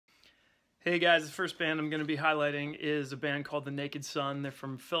Hey guys, the first band I'm going to be highlighting is a band called The Naked Sun. They're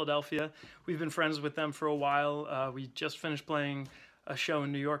from Philadelphia. We've been friends with them for a while. We just finished playing a show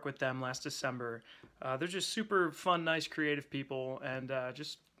in New York with them last December. They're just super fun, nice, creative people, and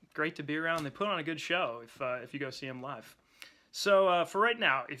just great to be around. They put on a good show if you go see them live. So for right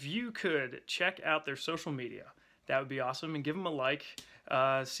now, if you could check out their social media, that would be awesome, and give them a like,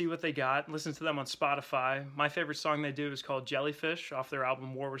 see what they got, listen to them on Spotify. My favorite song they do is called Jellyfish off their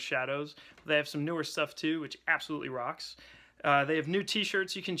album War with Shadows. They have some newer stuff too, which absolutely rocks. They have new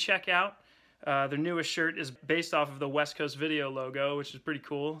t-shirts you can check out. Their newest shirt is based off of the West Coast Video logo, which is pretty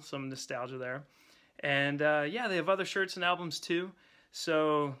cool, some nostalgia there. And yeah, they have other shirts and albums too.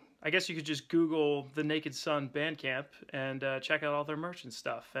 So I guess you could just Google The Naked Sun Bandcamp and check out all their merch and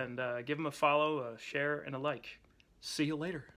stuff. And give them a follow, a share, and a like. See you later.